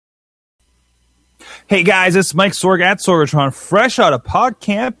Hey guys, it's Mike Sorg at Sorgatron, fresh out of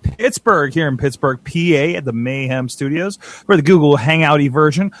PodCamp Pittsburgh here in Pittsburgh, PA at the Mayhem Studios for the Google Hangout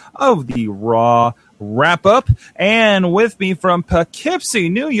version of the Raw wrap-up. And with me from Poughkeepsie,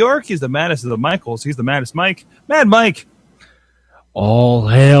 New York, he's the maddest of the Michaels. He's the maddest Mike. Mad Mike. All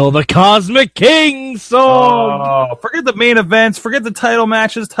hail the Cosmic King song! Oh, forget the main events. Forget the title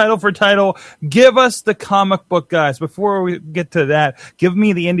matches, title for title. Give us the comic book guys. Before we get to that, give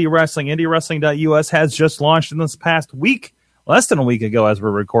me the indie wrestling. IndieWrestling.us has just launched in this past week. Less than a week ago as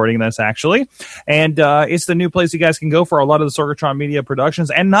we're recording this, actually. And it's the new place you guys can go for a lot of the Sorgatron Media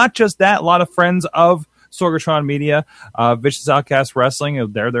productions. And not just that, a lot of friends of Sorgatron Media, Vicious Outcast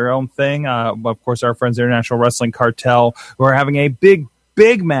Wrestling, they're their own thing. Of course, our friends International Wrestling Cartel, who are having a big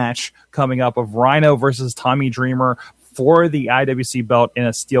match coming up of Rhino versus Tommy Dreamer for the IWC belt in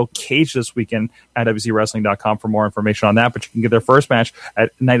a steel cage this weekend at IWCWrestling.com for more information on that. But you can get their first match at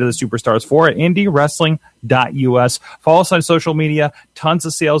Night of the Superstars 4 at IndieWrestling.us. Follow us on social media. Tons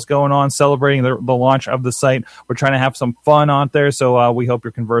of sales going on, celebrating the launch of the site. We're trying to have some fun on there, so we hope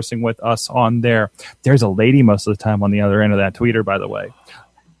you're conversing with us on there. There's a lady most of the time on the other end of that tweeter, by the way.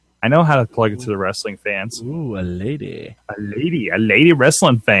 I know how to plug it to the wrestling fans. Ooh, a lady. A lady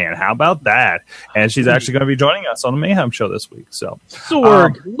wrestling fan. How about that? And she's actually going to be joining us on the Mayhem show this week. So,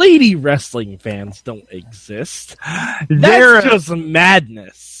 lady wrestling fans don't exist. That's just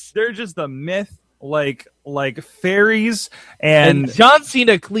madness. They're just a myth, like fairies and John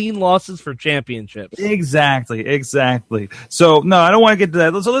Cena clean losses for championships. Exactly. So no, I don't want to get to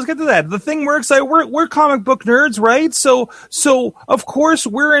that. So let's get to that. The thing we're excited. We're comic book nerds, right? So of course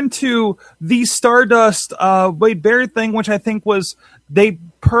we're into the Stardust Wade Barrett thing, which I think was they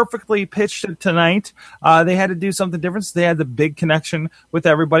perfectly pitched it tonight. They had to do something different. So they had the big connection with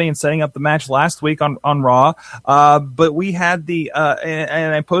everybody and setting up the match last week on Raw. But we had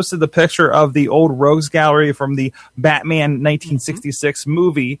and I posted the picture of the old Rogues Gallery from the Batman 1966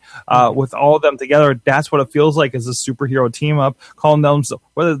 movie with all of them together. That's what it feels like as a superhero team up, calling them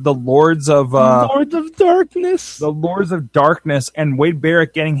the Lords of Darkness. The Lords of Darkness, and Wade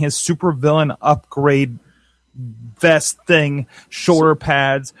Barrett getting his supervillain upgrade vest thing, shoulder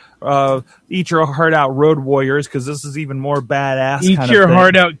pads, eat your heart out Road Warriors, because this is even more badass. Eat your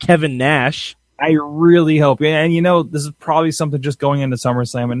heart out Kevin Nash. I really hope, and this is probably something just going into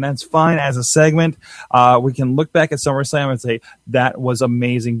SummerSlam, and that's fine as a segment. We can look back at SummerSlam and say that was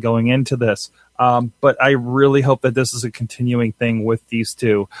amazing going into this. But I really hope that this is a continuing thing with these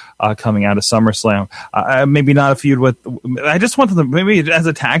two coming out of SummerSlam. Maybe not a feud with. I just want them maybe as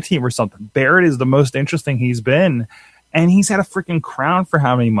a tag team or something. Barrett is the most interesting he's been. And he's had a freaking crown for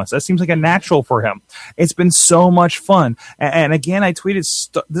how many months? That seems like a natural for him. It's been so much fun. And again, I tweeted,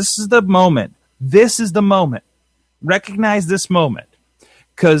 this is the moment. This is the moment. Recognize this moment.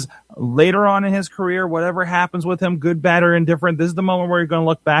 Because later on in his career, whatever happens with him, good, bad, or indifferent, this is the moment where you're going to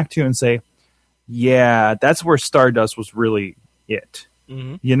look back to and say, yeah, that's where Stardust was really it.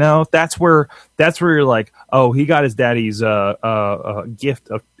 Mm-hmm. That's where you're like, oh, he got his daddy's gift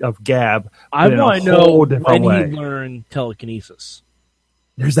of gab. I want to know when he learned telekinesis.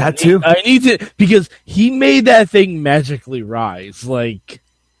 There's that too. I need to, because he made that thing magically rise.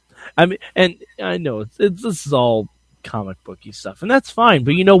 I mean, and I know this is all comic booky stuff, and that's fine.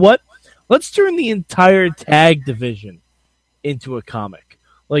 But you know what? Let's turn the entire tag division into a comic.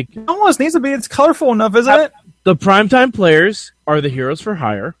 It almost needs to be. It's colorful enough, isn't it? The primetime players are the heroes for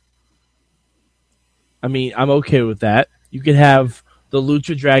hire. I mean, I'm okay with that. You could have the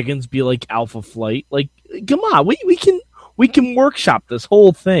Lucha Dragons be like Alpha Flight. Come on, we can workshop this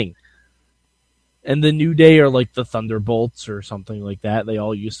whole thing. And the New Day are like the Thunderbolts or something like that. They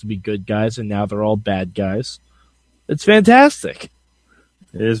all used to be good guys, and now they're all bad guys. It's fantastic.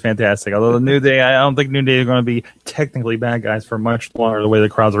 It is fantastic. Although the New Day, I don't think New Day are going to be technically bad guys for much longer, the way the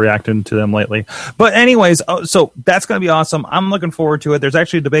crowd's reacting to them lately. But anyways, so that's going to be awesome. I'm looking forward to it. There's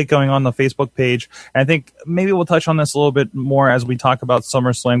actually a debate going on the Facebook page. And I think maybe we'll touch on this a little bit more as we talk about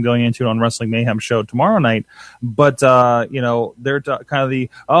SummerSlam going into it on Wrestling Mayhem show tomorrow night. But, they're kind of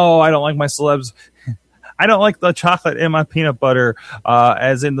I don't like my celebs. I don't like the chocolate in my peanut butter,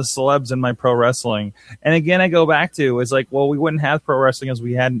 as in the celebs in my pro wrestling. And again, I go back to, it's like, well, we wouldn't have pro wrestling as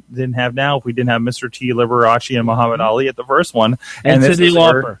we didn't have now if we didn't have Mr. T, Liberace, and Muhammad Ali at the first one. And Cyndi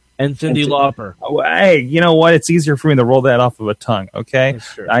Lauper. And Cyndi Lauper. Hey, you know what? It's easier for me to roll that off of a tongue, okay?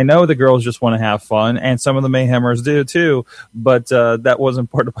 I know the girls just want to have fun, and some of the Mayhemers do too, but that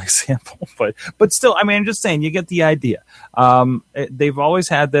wasn't part of my sample. But still, I mean, I'm just saying, you get the idea. They've always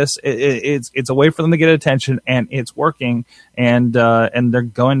had this. It's a way for them to get attention, and it's working, and they're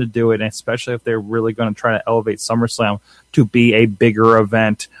going to do it, and especially if they're really going to try to elevate SummerSlam to be a bigger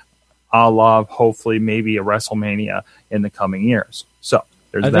event a la hopefully maybe a WrestleMania in the coming years. So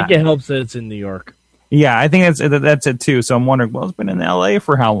there's that. I think it helps that it's in New York. Yeah, I think that's it too. So I'm wondering, well, it's been in LA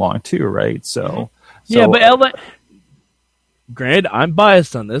for how long too, right? So yeah, but LA. Granted, I'm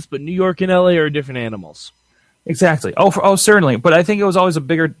biased on this, but New York and LA are different animals. Exactly. Oh, certainly. But I think it was always a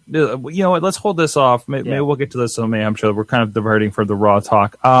bigger. You know what? Let's hold this off. Maybe we'll get to this on May. I'm sure we're kind of diverting for the Raw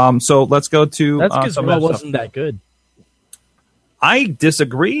talk. So let's go to. That's because Raw wasn't that good. I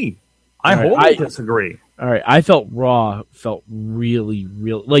disagree. I disagree. All right, I felt Raw felt really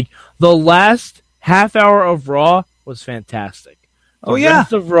like the last half hour of Raw was fantastic. The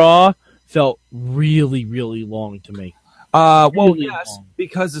rest of Raw felt really long to me. Well, yes,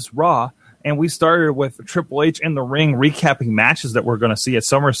 because it's Raw, and we started with Triple H in the ring recapping matches that we're going to see at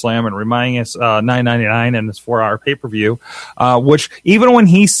SummerSlam and reminding us $9.99 and this 4-hour pay-per-view, which even when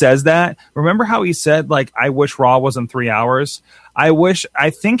he says that, remember how he said, like, I wish Raw wasn't 3 hours? I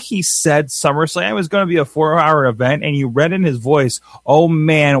think he said SummerSlam was going to be a 4-hour event, and you read in his voice, oh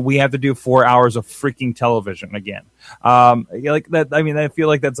man, we have to do 4 hours of freaking television again. Like that. I mean, I feel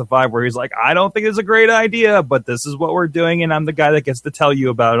like that's a vibe where he's like, I don't think it's a great idea, but this is what we're doing, and I'm the guy that gets to tell you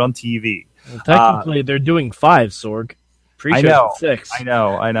about it on TV. Well, technically, they're doing 5, Sorg. I know, 6. I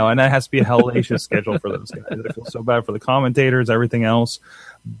know, and that has to be a hellacious schedule for those guys. I feel so bad for the commentators, everything else.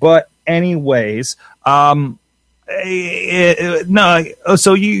 But anyways, no.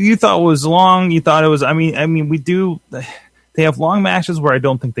 So you thought it was long. You thought it was. I mean, we do. They have long matches where I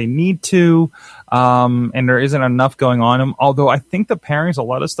don't think they need to, and there isn't enough going on. Although I think the pairings, a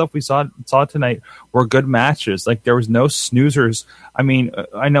lot of stuff we saw tonight were good matches. Like there was no snoozers. I mean,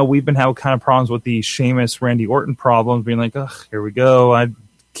 I know we've been having kind of problems with the Sheamus Randy Orton problems, being like, ugh, here we go. I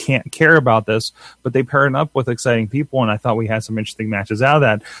can't care about this, but they paired up with exciting people, and I thought we had some interesting matches out of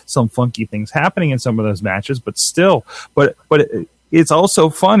that. Some funky things happening in some of those matches, but still, but it's also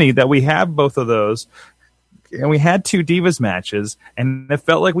funny that we have both of those. And we had 2 Divas matches, and it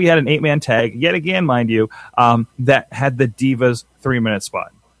felt like we had an 8-man tag, yet again, mind you, that had the Divas 3-minute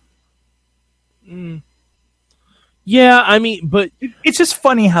spot. Yeah, I mean, but it's just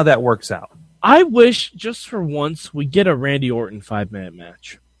funny how that works out. I wish, just for once, we get a Randy Orton 5-minute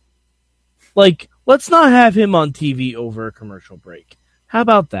match. Like, let's not have him on TV over a commercial break. How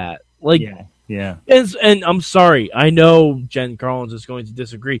about that? Like, yeah. And I'm sorry, I know Jen Collins is going to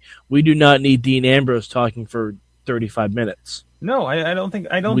disagree. We do not need Dean Ambrose talking for 35 minutes. No, I don't think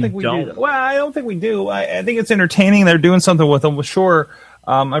we do. Well, I don't think we do. I think it's entertaining. They're doing something with him. Well, sure.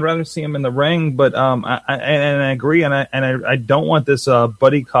 I'd rather see him in the ring, but I agree, and I don't want this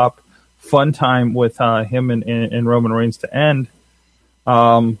buddy cop fun time with him and Roman Reigns to end.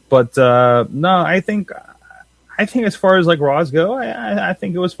 But no, I think as far as like Raws go, I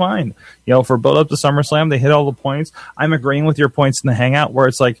think it was fine. You know, for build up to SummerSlam, they hit all the points. I'm agreeing with your points in the Hangout where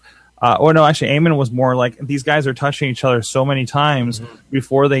it's like, Eamon was more like these guys are touching each other so many times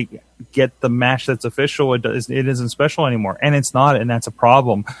before they get the match that's official. It isn't special anymore, and it's not, and that's a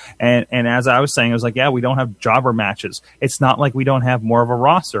problem. And as I was saying, it was like, yeah, we don't have jobber matches. It's not like we don't have more of a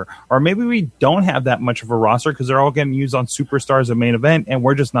roster, or maybe we don't have that much of a roster because they're all getting used on Superstars and Main Event, and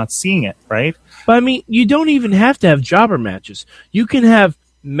we're just not seeing it, right? But I mean, you don't even have to have jobber matches. You can have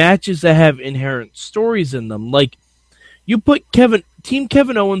matches that have inherent stories in them, like. You put Team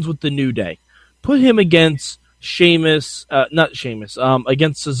Kevin Owens with the New Day. Put him against against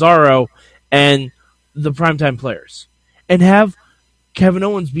Cesaro and the Primetime Players. And have Kevin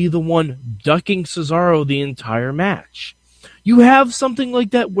Owens be the one ducking Cesaro the entire match. You have something like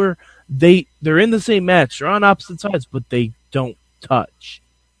that where they're in the same match. They're on opposite sides, but they don't touch.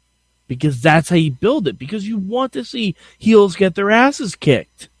 Because that's how you build it. Because you want to see heels get their asses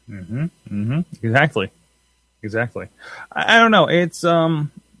kicked. Exactly. I don't know. It's I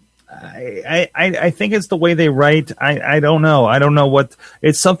think it's the way they write. I don't know. I don't know what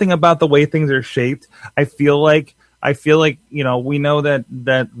it's something about the way things are shaped. I feel like you know, we know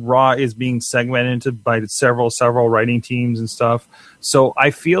that Raw is being segmented by several writing teams and stuff. So I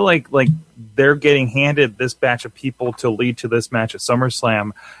feel like they're getting handed this batch of people to lead to this match at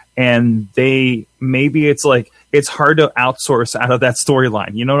SummerSlam, and it's hard to outsource out of that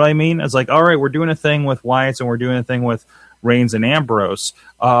storyline. You know what I mean? It's like, all right, we're doing a thing with Wyatt and we're doing a thing with Reigns and Ambrose.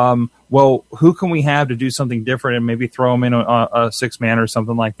 Well, who can we have to do something different and maybe throw them in a 6-man or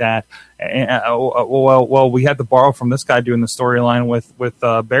something like that? Well, we had to borrow from this guy doing the storyline with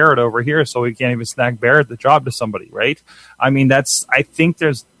Barrett over here, so we can't even snag Barrett the job to somebody, right? I mean, it's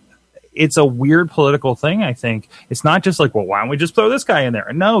a weird political thing. I think it's not just like, well, why don't we just throw this guy in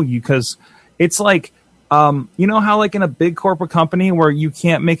there? No, because it's like, You know how like in a big corporate company where you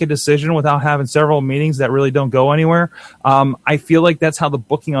can't make a decision without having several meetings that really don't go anywhere? I feel like that's how the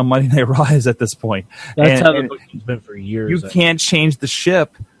booking on Monday Night Raw is at this point. That's how the booking's been for years. You can't change the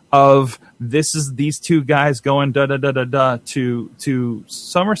ship of this is these two guys going to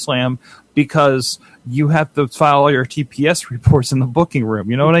SummerSlam because you have to file all your TPS reports in the booking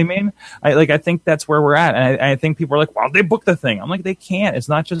room. You know what I mean? I think that's where we're at. And I think people are like, well, they booked the thing. I'm like, they can't. It's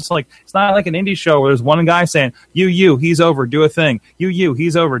not like an indie show where there's one guy saying, he's over, do a thing.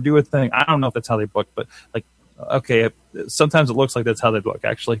 He's over, do a thing. I don't know if that's how they book, but like, okay, sometimes it looks like that's how they book,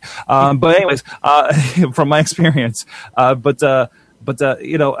 actually. But anyways, from my experience,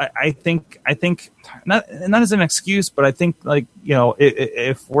 you know, I think not as an excuse, but I think like, you know,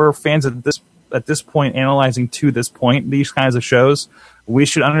 if we're fans at this point, analyzing to this point these kinds of shows, we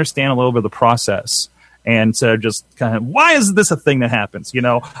should understand a little bit of the process and to just kind of, why is this a thing that happens? You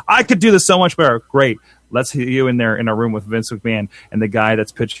know, I could do this so much better. Great. Let's hit you in there in a room with Vince McMahon and the guy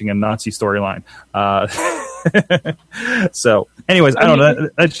that's pitching a Nazi storyline. So anyways, I don't know.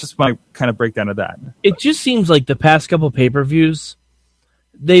 That's just my kind of breakdown of that. It just seems like the past couple pay-per-views,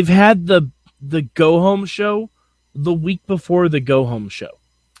 they've had the go-home show the week before the go-home show.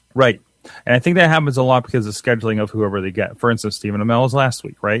 Right. And I think that happens a lot because of scheduling of whoever they get. For instance, Stephen Amell was last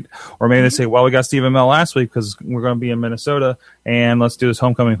week, right? Or maybe they say, well, we got Stephen Amell last week because we're going to be in Minnesota and let's do this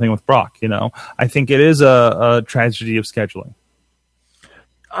homecoming thing with Brock, you know? I think it is a tragedy of scheduling.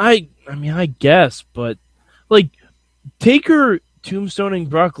 I mean, I guess, but like Taker tombstoning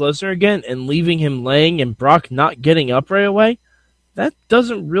Brock Lesnar again and leaving him laying and Brock not getting up right away, that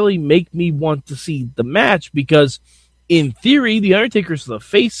doesn't really make me want to see the match because in theory, The Undertaker's the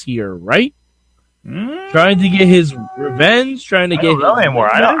face here, right? Trying to get his revenge, I don't know anymore.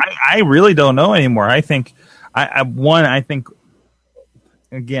 I really don't know anymore. I think, I think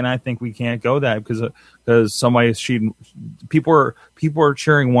we can't go that because somebody's cheating. People are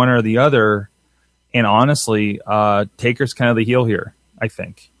cheering one or the other, and honestly, Taker's kind of the heel here. I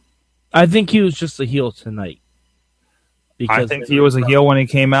think he was just a heel tonight. I think he was a heel when he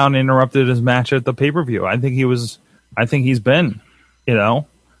came out and interrupted his match at the pay-per-view. I think he's been, you know,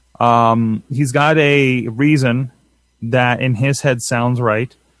 he's got a reason that in his head sounds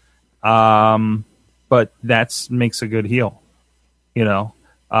right. But that makes a good heel, you know.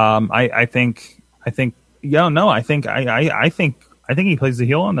 I think he plays the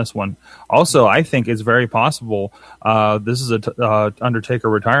heel on this one. Also, I think it's very possible this is a Undertaker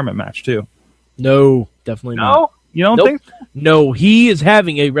retirement match too. No, definitely not. No, you don't think? No, he is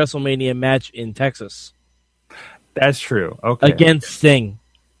having a WrestleMania match in Texas. That's true. Okay, against Sting.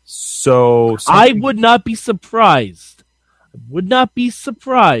 So I would not be surprised.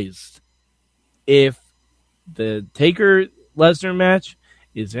 If the Taker Lesnar match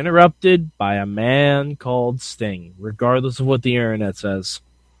is interrupted by a man called Sting, regardless of what the internet says.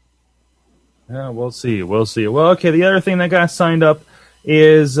 Yeah, we'll see. Well, okay. The other thing that got signed up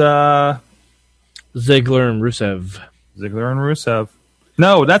is Ziggler and Rusev.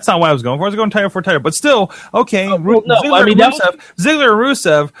 No, that's not what I was going for. I was going title for title, but still, okay. Ziggler and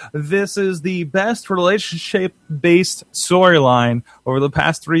Rusev. This is the best relationship-based storyline over the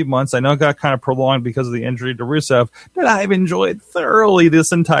past 3 months. I know it got kind of prolonged because of the injury to Rusev that I've enjoyed thoroughly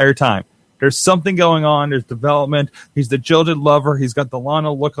this entire time. There's something going on. There's development. He's the jilted lover. He's got the Lana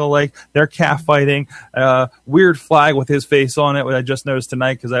lookalike. They're calf fighting. Weird flag with his face on it, which I just noticed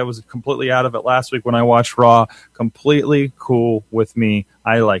tonight because I was completely out of it last week when I watched Raw. Completely cool with me.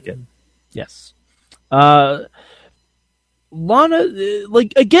 I like it. Yes. Lana,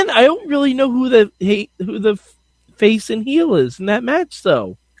 like again, I don't really know who the face and heel is in that match,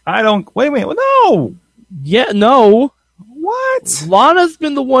 though. I don't. Wait. No. Yeah. No. What? Lana's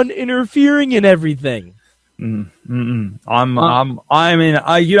been the one interfering in everything. I'm in.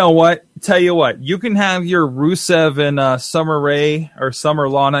 You know what? Tell you what. You can have your Rusev and Summer Rae or Summer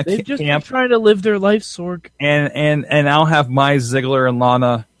Lana They've just camp. Been trying to live their life, Sorg. And I'll have my Ziggler and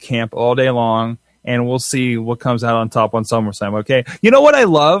Lana camp all day long, and we'll see what comes out on top on SummerSlam. Okay. You know what I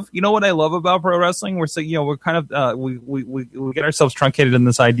love? You know what I love about pro wrestling? We're saying, we're kind of we get ourselves truncated in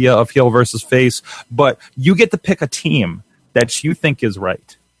this idea of heel versus face, but you get to pick a team that you think is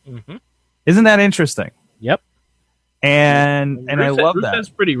right. Mm-hmm. Isn't that interesting? Yep. And I love that. That's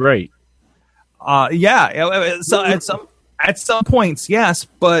pretty right. Yeah. So at some points, yes,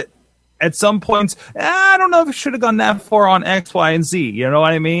 but at some points, I don't know if it should have gone that far on X, Y, and Z. You know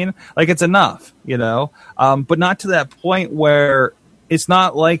what I mean? Like it's enough, but not to that point where it's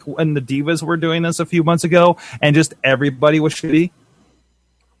not like when the Divas were doing this a few months ago and just everybody was shitty.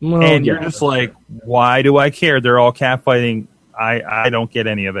 Well, and you're just like, why do I care? They're all catfighting. I don't get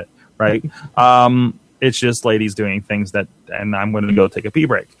any of it, right? It's just ladies doing things that, and I'm going to go take a pee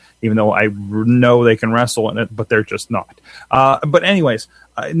break, even though I know they can wrestle in it, but they're just not. But anyways,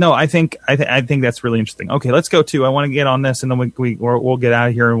 no, I think that's really interesting. Okay, let's go to. I want to get on this, and then we'll get out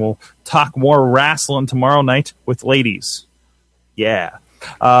of here, and we'll talk more wrestling tomorrow night with ladies. Yeah,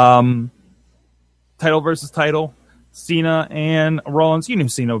 title versus title. Cena and Rollins. You knew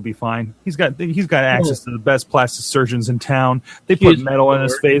Cena would be fine. He's got access to the best plastic surgeons in town. They put metal in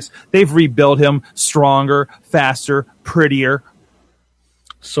his face. They've rebuilt him stronger, faster, prettier.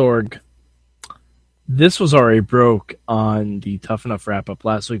 Sorg. This was already broke on the Tough Enough wrap up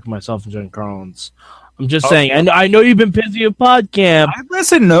last week with myself and Jen Collins. I'm just saying. And I know you've been busy at PodCamp. I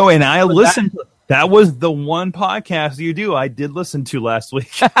listened. No, and I listened. That was the one podcast you do. I did listen to last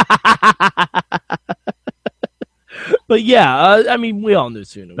week. But yeah, I mean, we all knew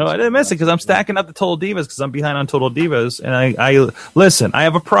Cena. No, I didn't miss it because I'm stacking up the Total Divas because I'm behind on Total Divas. And I listen, I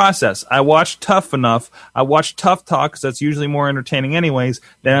have a process. I watch Tough Enough. I watch Tough Talk because that's usually more entertaining anyways.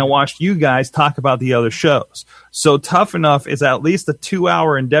 Then I watched you guys talk about the other shows. So Tough Enough is at least a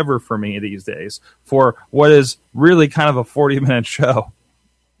 2-hour endeavor for me these days for what is really kind of a 40-minute show.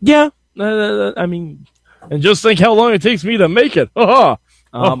 Yeah. I mean, and just think how long it takes me to make it.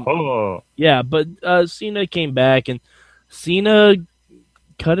 Yeah, but Cena came back and Cena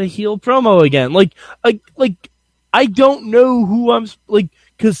cut a heel promo again. Like I don't know who I'm like,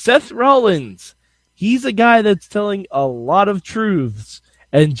 because Seth Rollins, he's a guy that's telling a lot of truths,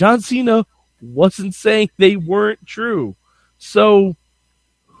 and John Cena wasn't saying they weren't true. So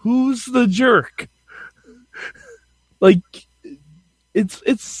who's the jerk? Like,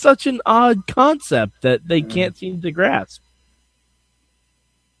 it's such an odd concept that they can't seem to grasp.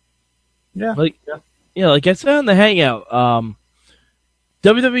 Yeah. Like I said on the Hangout,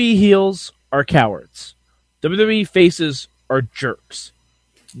 WWE heels are cowards. WWE faces are jerks.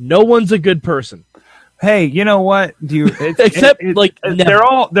 No one's a good person. Hey, you know what? They're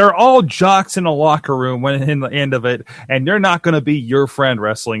all jocks in a locker room when in the end of it, and they're not going to be your friend,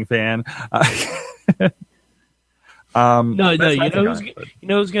 wrestling fan. No. You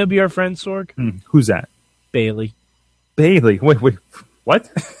know who's going to be our friend, Sorg? Who's that? Bayley. Bayley. Wait. What?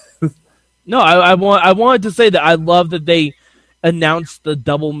 No, I wanted to say that I love that they announced the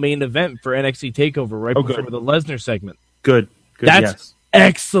double main event for NXT TakeOver right before the Lesnar segment. Good. That's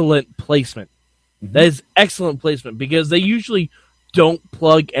excellent placement. Mm-hmm. That is excellent placement because they usually don't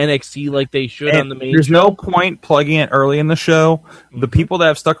plug NXT like they should on the main There's show. no point plugging it early in the show. Mm-hmm. The people that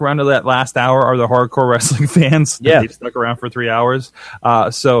have stuck around to that last hour are the hardcore wrestling fans. Yeah. They've stuck around for 3 hours.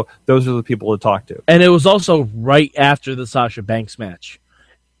 So those are the people to talk to. And it was also right after the Sasha Banks match.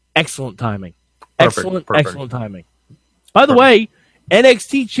 Excellent timing. Excellent timing. By the way,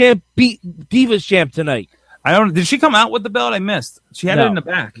 NXT champ beat Divas champ tonight. Did she come out with the belt? I missed. She had it in the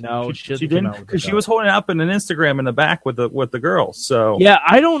back. No, she didn't, because she was holding it up in an Instagram in the back with the girls. So yeah,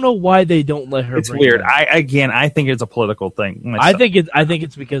 I don't know why they don't let her. It's weird. I think it's a political thing. I think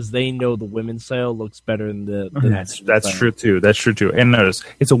it's because they know the women's title looks better than the that's true too. That's true too. And notice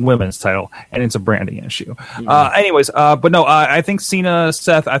it's a women's title and it's a branding issue. Anyways, but no, I think Cena,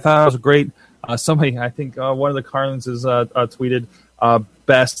 Seth, I thought it was great. Somebody, I think one of the Carlins is tweeted.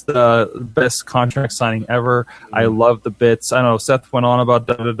 Best contract signing ever. I love the bits. I know Seth went on about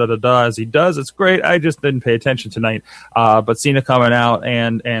da as he does. It's great. I just didn't pay attention tonight. But Cena coming out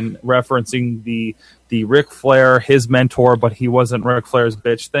and referencing the Ric Flair, his mentor, but he wasn't Ric Flair's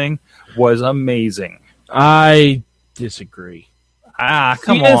bitch thing was amazing. I disagree.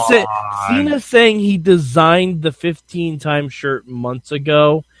 Come on. Cena saying he designed the 15-time shirt months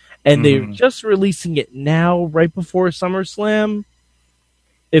ago, and they're just releasing it now, right before SummerSlam.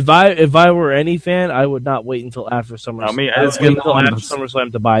 If I were any fan, I would not wait until after SummerSlam.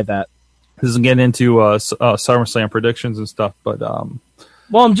 SummerSlam to buy that. This isn't getting into SummerSlam predictions and stuff, but well,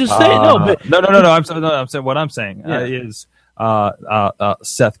 I'm just saying no. I'm saying what I'm saying is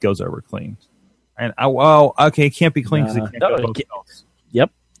Seth goes over clean, and he can't be clean because he can't go both belts.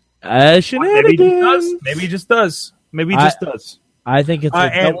 Yep, shenanigans. Maybe he just does. I think it's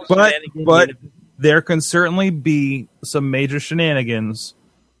but there can certainly be some major shenanigans.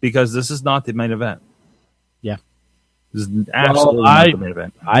 Because this is not the main event. Yeah. This is absolutely not the main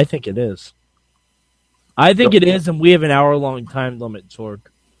event. I think it is. It is, and we have an hour-long time limit, Sorg.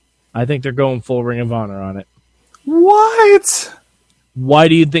 I think they're going full Ring of Honor on it. What? Why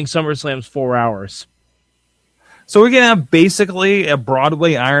do you think SummerSlam's 4 hours? So we're going to have basically a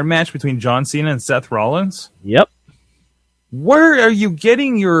Broadway Iron match between John Cena and Seth Rollins? Yep. Where are you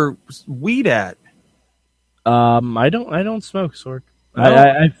getting your weed at? I don't smoke, Sorg.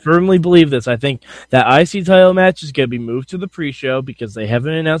 I firmly believe this. I think that IC title match is going to be moved to the pre-show because they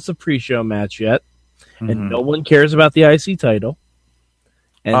haven't announced the pre-show match yet. and no one cares about the IC title.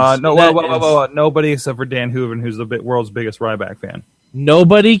 And nobody except for Dan Hooven, who's the world's biggest Ryback fan.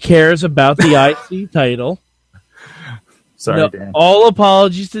 Nobody cares about the IC title. Sorry, Dan. All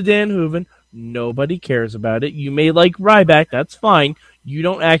apologies to Dan Hooven. Nobody cares about it. You may like Ryback. That's fine. You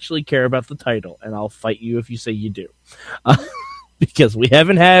don't actually care about the title, and I'll fight you if you say you do. Because we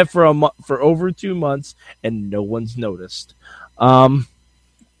haven't had it for over 2 months, and no one's noticed. But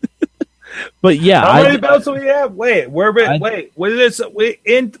yeah, how many belts do we have? Wait, what is this?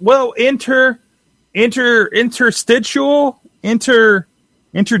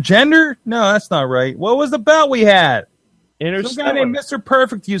 Intergender? No, that's not right. What was the belt we had? Some guy named Mr.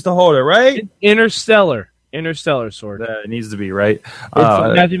 Perfect used to hold it, right? Interstellar sword. That needs to be right. It's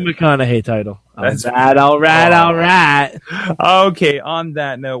a Matthew McConaughey title. All right. Okay, on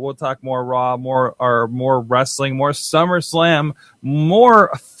that note, we'll talk more Raw, more wrestling, more SummerSlam,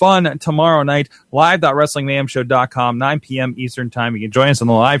 more fun tomorrow night. Live.WrestlingMayhemShow.com, 9 p.m. Eastern Time. You can join us in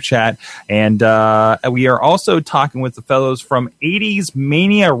the live chat. And we are also talking with the fellows from 80s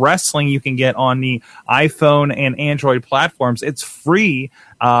Mania Wrestling you can get on the iPhone and Android platforms. It's free.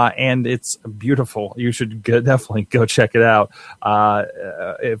 And it's beautiful. You should definitely go check it out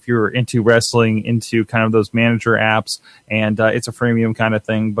if you're into wrestling, into kind of those manager apps. And it's a freemium kind of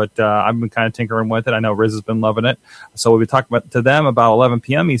thing, but I've been kind of tinkering with it. I know Riz has been loving it. So we'll be talking to them about 11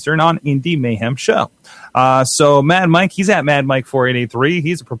 p.m. Eastern on Indie Mayhem Show. So Mad Mike, he's at Mad Mike 4883.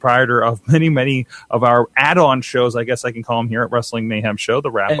 He's a proprietor of many of our add-on shows, I guess I can call them here at Wrestling Mayhem Show, the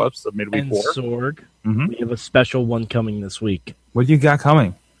wrap-ups, the midweek war. Sorg, we have a special one coming this week. What do you got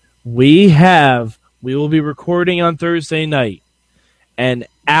coming? We will be recording on Thursday night an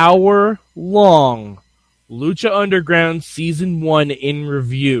hour-long Lucha Underground Season 1 in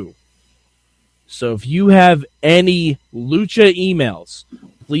review. So if you have any Lucha emails,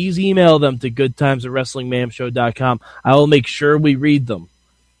 please email them to goodtimes@WrestlingMayhemShow.com. I will make sure we read them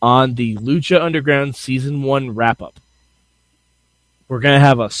on the Lucha Underground Season 1 wrap-up. We're going to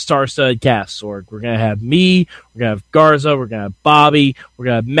have a star-studded cast, Sorg. We're going to have me. We're going to have Garza. We're going to have Bobby. We're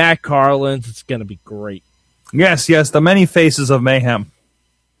going to have Matt Carlins. It's going to be great. Yes, the many faces of Mayhem.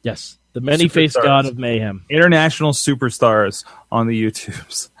 Yes, the many-faced god of Mayhem. International superstars on the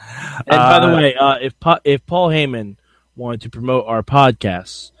YouTubes. And by the way, if Paul Heyman wanted to promote our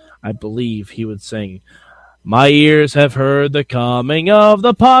podcasts, I believe he would sing, "My ears have heard the coming of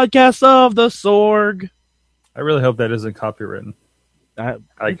the podcast of the Sorg." I really hope that isn't copywritten.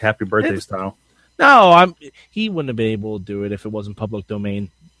 Like Happy Birthday style. No, he wouldn't have been able to do it if it wasn't public domain.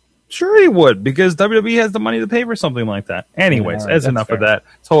 Sure he would, because WWE has the money to pay for something like that. Anyways, that's enough fair. Of that.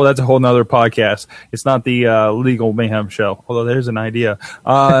 So that's a whole nother podcast. It's not the Legal Mayhem Show, although there's an idea.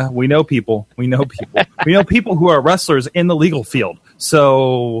 We know people. We know people who are wrestlers in the legal field.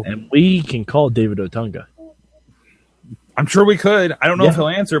 So, and we can call David Otunga. I'm sure we could. I don't know if he'll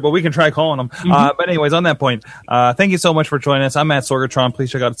answer, but we can try calling him. But anyways, on that point, thank you so much for joining us. I'm Matt Sorgatron.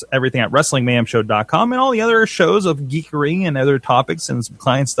 Please check out everything at WrestlingMayhemShow.com and all the other shows of geekery and other topics and some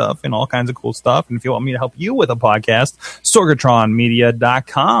client stuff and all kinds of cool stuff. And if you want me to help you with a podcast,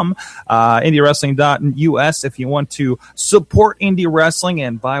 SorgatronMedia.com, IndieWrestling.us if you want to support indie wrestling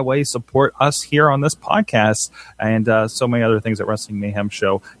and, by way, support us here on this podcast and so many other things at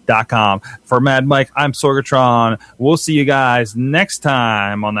WrestlingMayhemShow.com. For Mad Mike, I'm Sorgatron. We'll see you guys next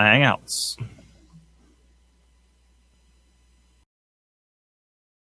time on the Hangouts.